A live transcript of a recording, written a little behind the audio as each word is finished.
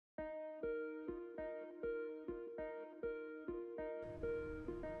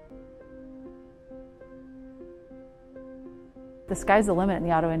the sky's the limit in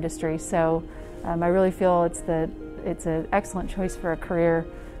the auto industry. So I really feel it's an excellent choice for a career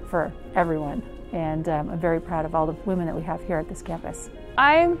for everyone. And I'm very proud of all the women that we have here at this campus.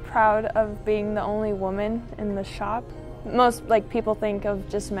 I'm proud of being the only woman in the shop. Most people think of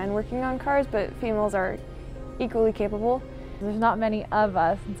just men working on cars, but females are equally capable. There's not many of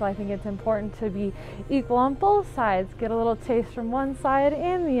us, and so I think it's important to be equal on both sides, get a little taste from one side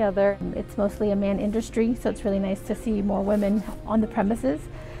and the other. It's mostly a man industry, so it's really nice to see more women on the premises,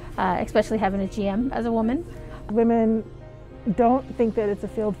 especially having a GM as a woman. Women don't think that it's a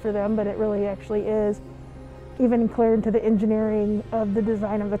field for them, but it really actually is. Even clear into the engineering of the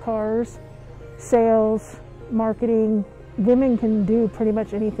design of the cars, sales, marketing. Women can do pretty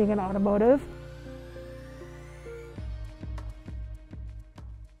much anything in automotive.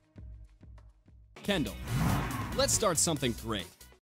 Kendall, let's start something great.